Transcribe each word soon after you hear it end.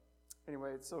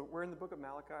Anyway, so we're in the book of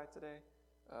Malachi today.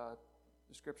 The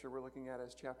scripture we're looking at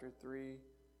is chapter 3,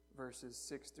 verses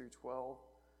 6 through 12.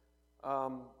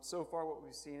 So far what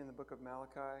we've seen in the book of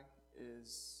Malachi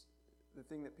is the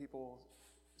thing that people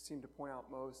seem to point out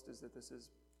most is that this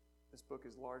book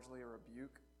is largely a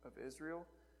rebuke of Israel.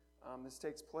 This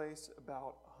takes place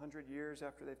about 100 years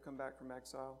after they've come back from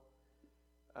exile.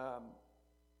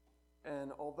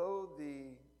 And although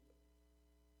the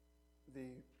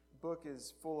book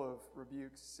is full of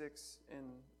rebukes, six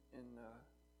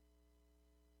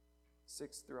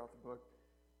throughout the book,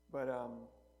 but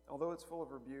although it's full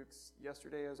of rebukes,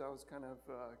 yesterday as I was kind of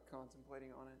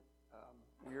contemplating on it,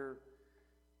 we were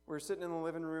sitting in the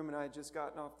living room, and I had just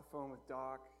gotten off the phone with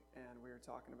Doc, and we were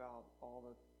talking about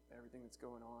everything that's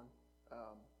going on,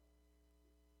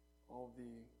 all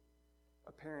the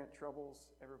apparent troubles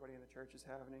everybody in the church is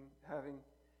having.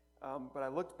 But I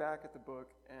looked back at the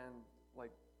book, and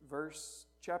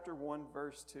chapter 1,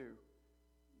 verse 2,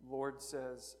 Lord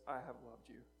says, I have loved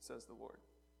you, says the Lord.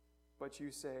 But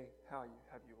you say, how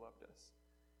have you loved us?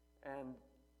 And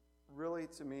really,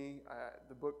 to me,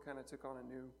 the book kind of took on a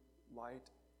new light.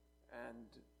 And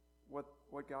what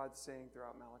God's saying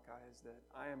throughout Malachi is that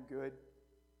I am good.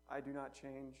 I do not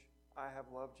change. I have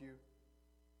loved you.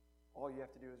 All you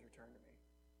have to do is return to me.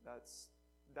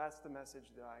 That's the message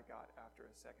that I got after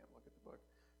a second look at the book.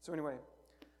 So anyway,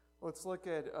 let's look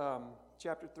at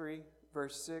chapter 3,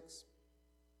 verse 6.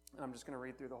 I'm just going to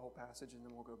read through the whole passage, and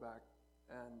then we'll go back.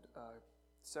 And the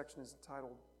section is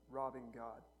entitled, Robbing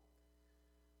God.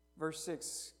 Verse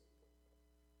 6,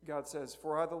 God says,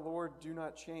 For I, the Lord, do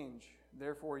not change.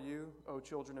 Therefore you, O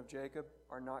children of Jacob,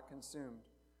 are not consumed.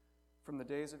 From the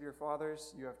days of your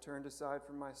fathers you have turned aside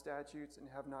from my statutes and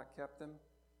have not kept them.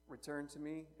 Return to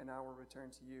me, and I will return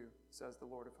to you, says the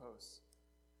Lord of hosts.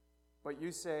 But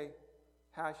you say,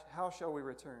 How shall we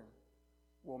return?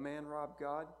 Will man rob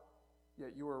God?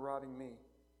 Yet you are robbing me.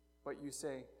 But you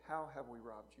say, How have we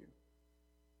robbed you?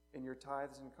 In your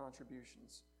tithes and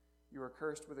contributions. You are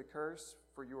cursed with a curse,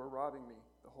 for you are robbing me,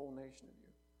 the whole nation of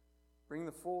you. Bring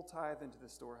the full tithe into the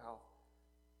storehouse,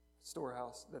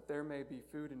 that there may be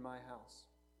food in my house,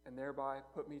 and thereby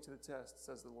put me to the test,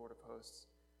 says the Lord of hosts.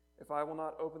 If I will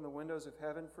not open the windows of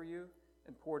heaven for you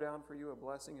and pour down for you a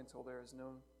blessing until there is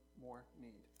no more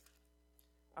need.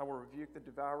 I will rebuke the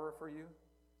devourer for you,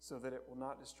 so that it will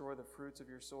not destroy the fruits of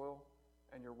your soil,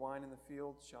 and your wine in the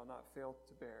field shall not fail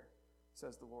to bear,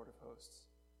 says the Lord of hosts.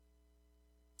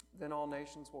 Then all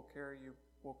nations will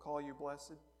call you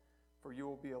blessed, for you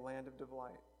will be a land of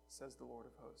delight, says the Lord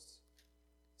of hosts.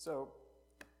 So,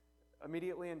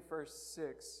 immediately in verse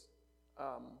 6,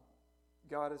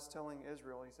 God is telling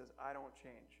Israel, he says, I don't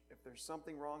change. If there's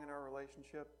something wrong in our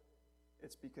relationship,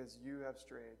 it's because you have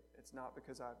strayed. It's not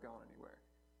because I've gone anywhere.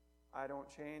 I don't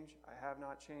change. I have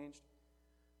not changed.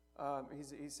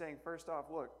 He's saying, first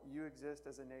off, look, you exist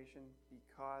as a nation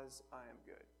because I am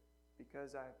good,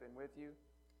 because I have been with you,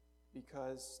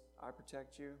 because I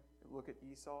protect you. Look at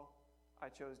Esau. I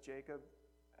chose Jacob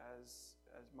as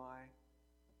my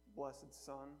blessed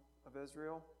son of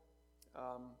Israel.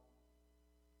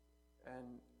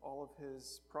 And all of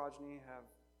his progeny have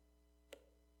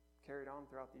carried on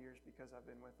throughout the years because I've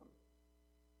been with them.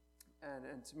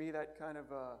 And to me, that kind of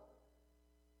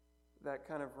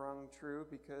rung true,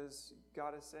 because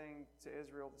God is saying to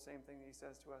Israel the same thing that he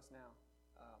says to us now.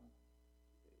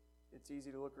 It's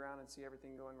easy to look around and see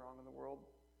everything going wrong in the world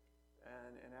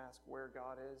and ask where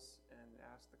God is, and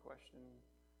ask the question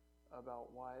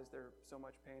about why is there so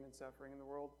much pain and suffering in the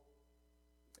world.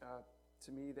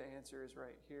 To me, the answer is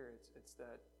right here. It's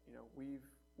that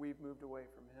we've moved away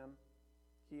from him.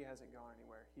 He hasn't gone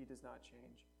anywhere. He does not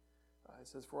change. It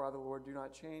says, For I, the Lord, do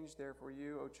not change. Therefore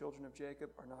you, O children of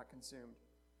Jacob, are not consumed.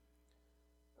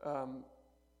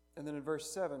 And then in verse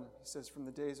 7, he says, From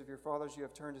the days of your fathers you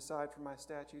have turned aside from my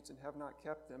statutes and have not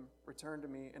kept them. Return to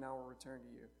me, and I will return to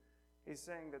you. He's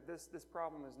saying that this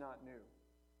problem is not new.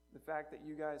 The fact that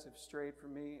you guys have strayed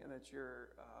from me and that you're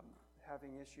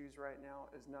having issues right now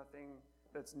is nothing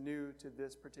that's new to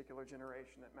this particular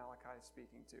generation that Malachi is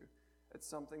speaking to. It's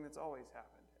something that's always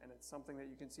happened, and it's something that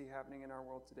you can see happening in our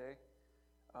world today.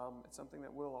 It's something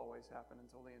that will always happen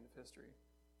until the end of history.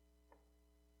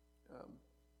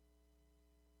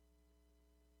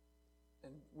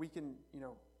 And we can,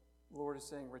 the Lord is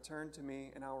saying, return to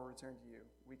me and I will return to you.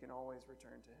 We can always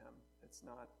return to him.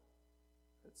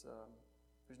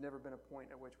 There's never been a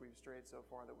point at which we've strayed so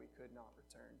far that we could not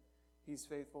return. He's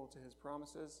faithful to his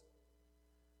promises,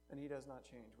 and he does not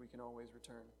change. We can always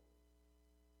return.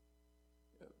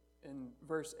 In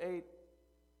verse 8,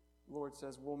 the Lord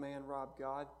says, Will man rob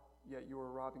God? Yet you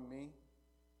are robbing me.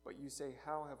 But you say,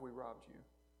 How have we robbed you?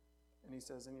 And he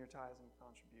says, in your tithes and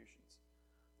contributions.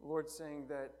 The Lord's saying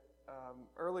that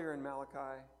earlier in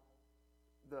Malachi,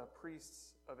 the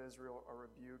priests of Israel are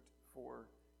rebuked for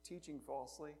teaching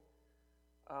falsely.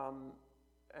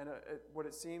 What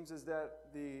it seems is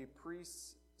that the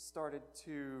priests started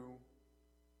to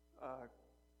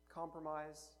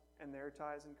compromise in their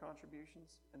tithes and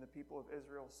contributions, and the people of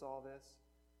Israel saw this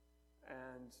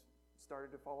and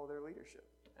started to follow their leadership,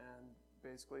 and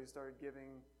basically started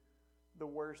giving the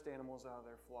worst animals out of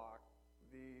their flock,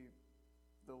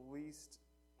 the least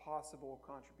possible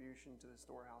contribution to the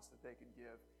storehouse that they could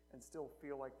give, and still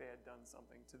feel like they had done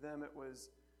something. To them, it was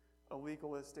a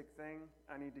legalistic thing.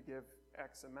 I need to give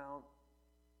X amount.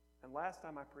 And last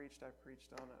time I preached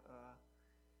on a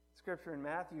scripture in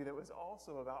Matthew that was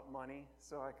also about money,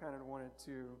 so I kind of wanted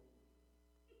to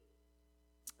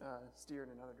steer in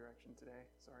another direction today.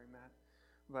 Sorry, Matt.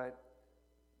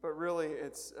 But really,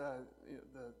 it's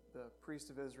the priests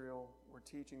of Israel were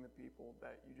teaching the people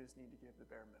that you just need to give the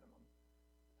bare minimum.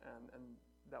 And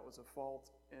that was a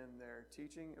fault in their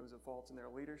teaching. It was a fault in their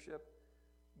leadership.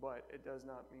 But it does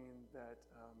not mean that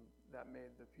that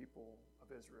made the people of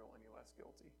Israel any less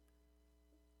guilty.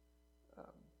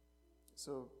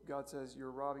 So God says,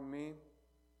 you're robbing me.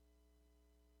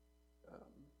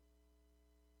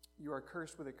 You are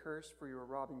cursed with a curse, for you are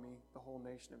robbing me, the whole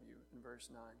nation of you, in verse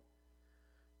 9.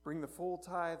 Bring the full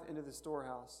tithe into the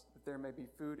storehouse, that there may be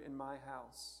food in my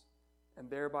house, and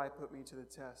thereby put me to the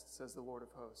test, says the Lord of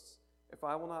hosts. If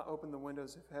I will not open the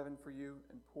windows of heaven for you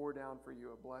and pour down for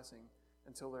you a blessing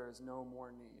until there is no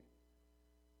more need.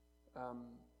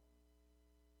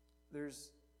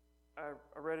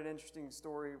 I read an interesting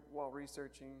story while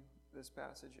researching this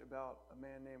passage about a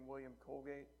man named William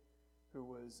Colgate, who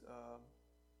was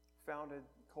founded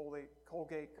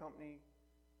Colgate Company.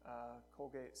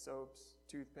 Colgate soaps,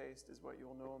 toothpaste is what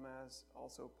you'll know him as.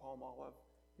 Also Palmolive.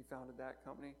 He founded that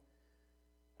company.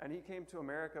 And he came to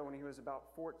America when he was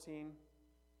about 14,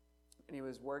 and he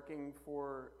was working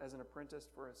as an apprentice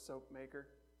for a soap maker.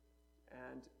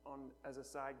 And as a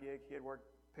side gig, he had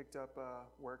picked up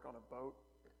work on a boat.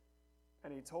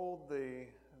 And he told the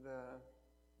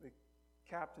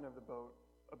captain of the boat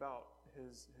about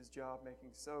his job making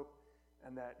soap,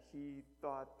 and that he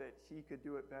thought that he could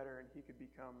do it better and he could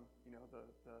become,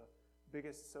 the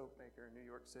biggest soap maker in New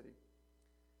York City.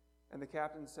 And the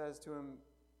captain says to him,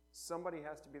 somebody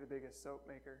has to be the biggest soap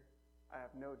maker. I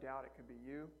have no doubt it could be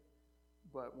you.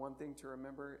 But one thing to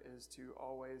remember is to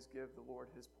always give the Lord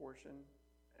his portion,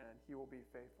 and he will be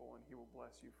faithful and he will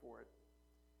bless you for it.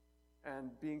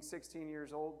 And being 16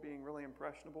 years old, being really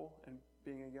impressionable, and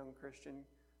being a young Christian,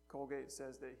 Colgate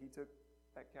says that he took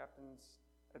that captain's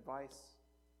advice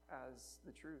as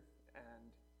the truth,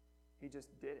 and he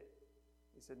just did it.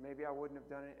 He said, maybe I wouldn't have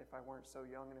done it if I weren't so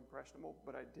young and impressionable,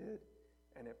 but I did,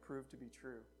 and it proved to be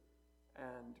true.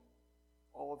 And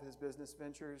all of his business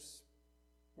ventures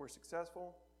were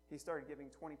successful. He started giving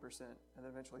 20%, and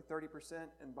then eventually 30%,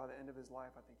 and by the end of his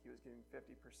life, I think he was giving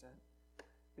 50%,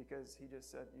 because he just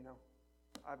said,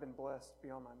 I've been blessed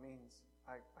beyond my means.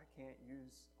 I can't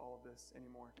use all of this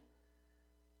anymore.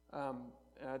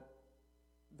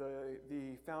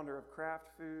 The founder of Kraft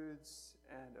Foods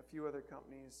and a few other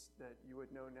companies that you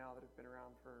would know now that have been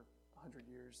around for 100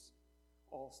 years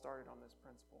all started on this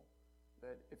principle,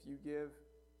 that if you give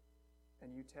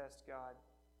and you test God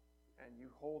and you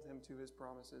hold him to his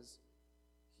promises,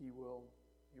 he will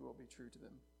be true to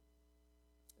them.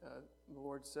 The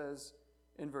Lord says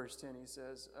in verse 10, he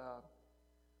says,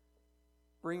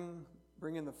 bring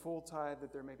in the full tithe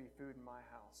that there may be food in my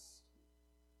house.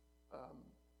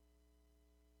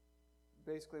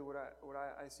 Basically, what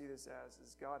I see this as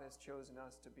is God has chosen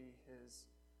us to be his,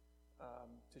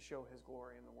 to show his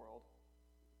glory in the world.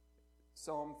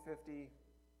 Psalm 50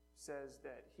 says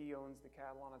that he owns the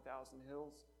cattle on 1,000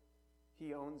 hills.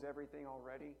 He owns everything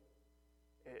already.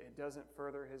 It doesn't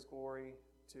further his glory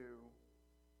to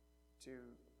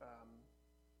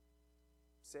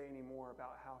say any more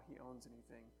about how he owns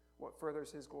anything. What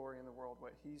furthers his glory in the world,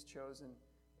 what he's chosen,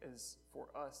 is for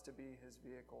us to be his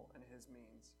vehicle and his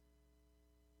means.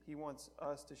 He wants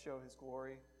us to show his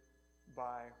glory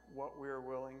by what we're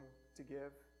willing to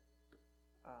give.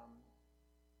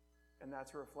 And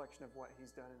that's a reflection of what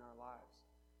he's done in our lives.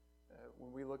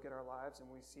 When we look at our lives and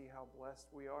we see how blessed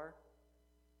we are,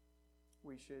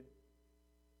 we should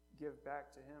give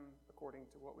back to him according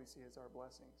to what we see as our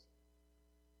blessings.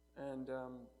 And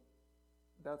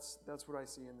that's what I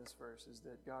see in this verse, is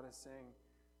that God is saying,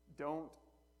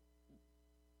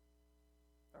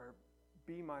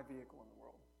 be my vehicle in the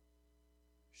world.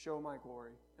 Show my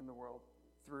glory in the world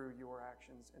through your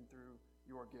actions and through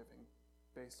your giving,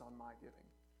 based on my giving.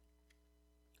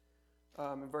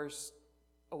 In verse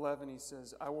 11, he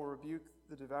says, I will rebuke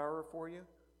the devourer for you,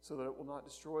 so that it will not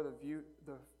destroy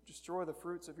the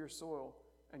fruits of your soil,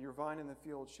 and your vine in the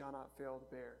field shall not fail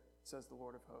to bear, says the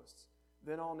Lord of hosts.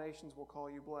 Then all nations will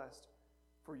call you blessed,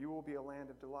 for you will be a land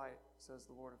of delight, says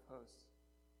the Lord of hosts.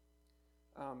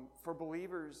 For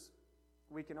believers,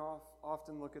 we can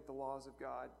often look at the laws of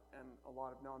God, and a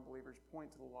lot of non-believers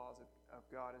point to the laws of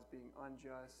God as being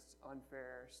unjust,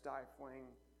 unfair, stifling,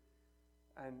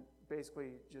 and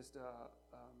basically just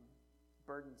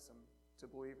burdensome to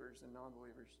believers and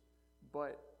non-believers.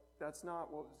 But that's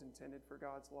not what was intended for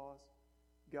God's laws.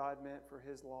 God meant for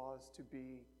his laws to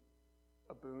be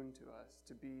a boon to us,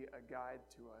 to be a guide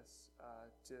to us,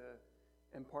 to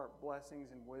impart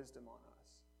blessings and wisdom on us.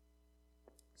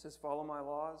 It says, follow my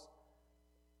laws,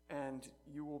 and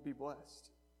you will be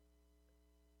blessed.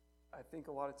 I think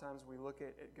a lot of times we look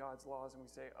at God's laws and we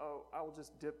say, oh, I'll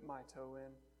just dip my toe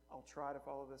in. I'll try to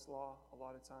follow this law. A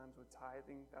lot of times with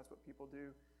tithing, that's what people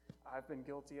do. I've been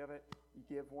guilty of it. You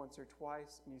give once or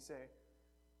twice, and you say,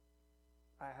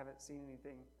 I haven't seen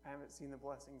anything. I haven't seen the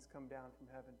blessings come down from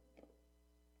heaven.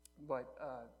 But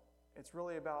it's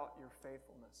really about your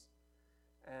faithfulness.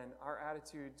 And our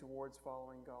attitude towards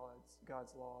following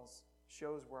God's laws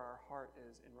shows where our heart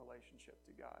is in relationship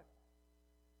to God.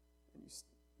 And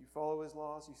you follow his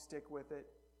laws, you stick with it,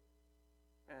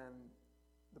 and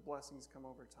the blessings come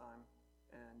over time,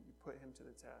 and you put him to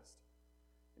the test.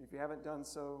 And if you haven't done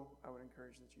so, I would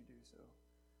encourage that you do so.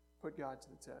 Put God to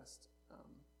the test.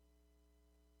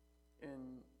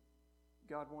 And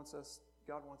God wants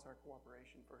our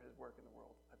cooperation for his work in the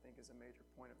world, I think is a major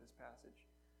point of this passage.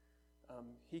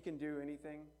 He can do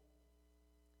anything.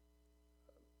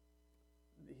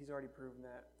 He's already proven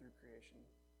that through creation.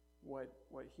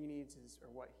 What he needs is, or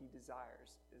what he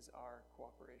desires, is our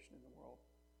cooperation in the world,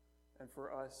 and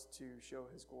for us to show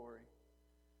his glory.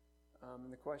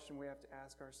 And the question we have to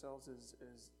ask ourselves is,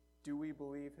 do we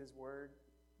believe his word?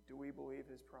 Do we believe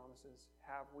his promises?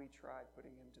 Have we tried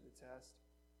putting him to the test?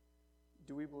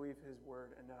 Do we believe his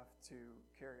word enough to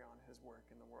carry on his work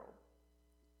in the world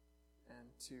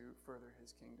and to further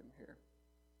his kingdom here?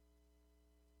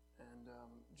 And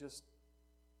just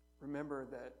remember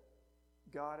that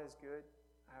God is good.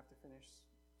 I have to finish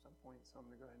some point, so I'm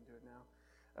going to go ahead and do it now.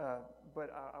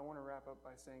 But I want to wrap up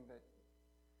by saying that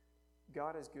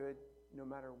God is good no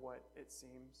matter what it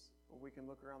seems. We can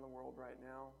look around the world right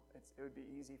now. It would be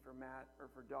easy for Matt or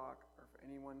for Doc or for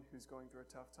anyone who's going through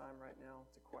a tough time right now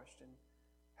to question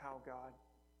how God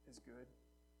is good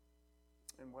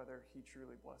and whether he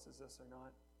truly blesses us or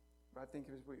not. But I think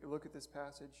as we look at this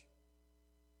passage,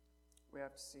 we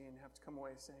have to see and have to come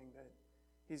away saying that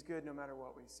he's good no matter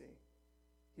what we see.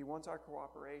 He wants our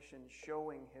cooperation,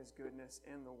 showing his goodness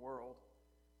in the world.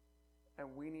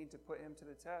 And we need to put him to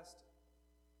the test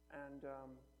and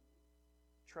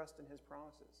trust in his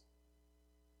promises.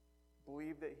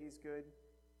 Believe that he's good,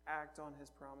 act on his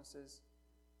promises,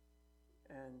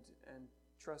 and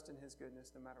trust in his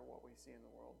goodness no matter what we see in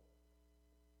the world.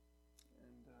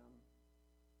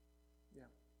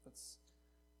 And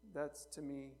that's to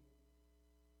me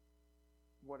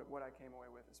what I came away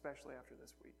with, especially after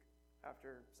this week.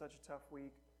 After such a tough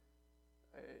week,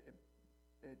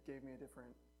 it gave me a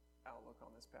different outlook on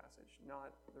this passage.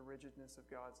 Not the rigidness of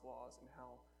God's laws and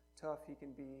how tough he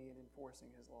can be in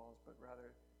enforcing his laws, but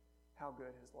rather how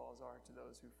good his laws are to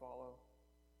those who follow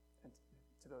and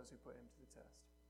to those who put him to the test.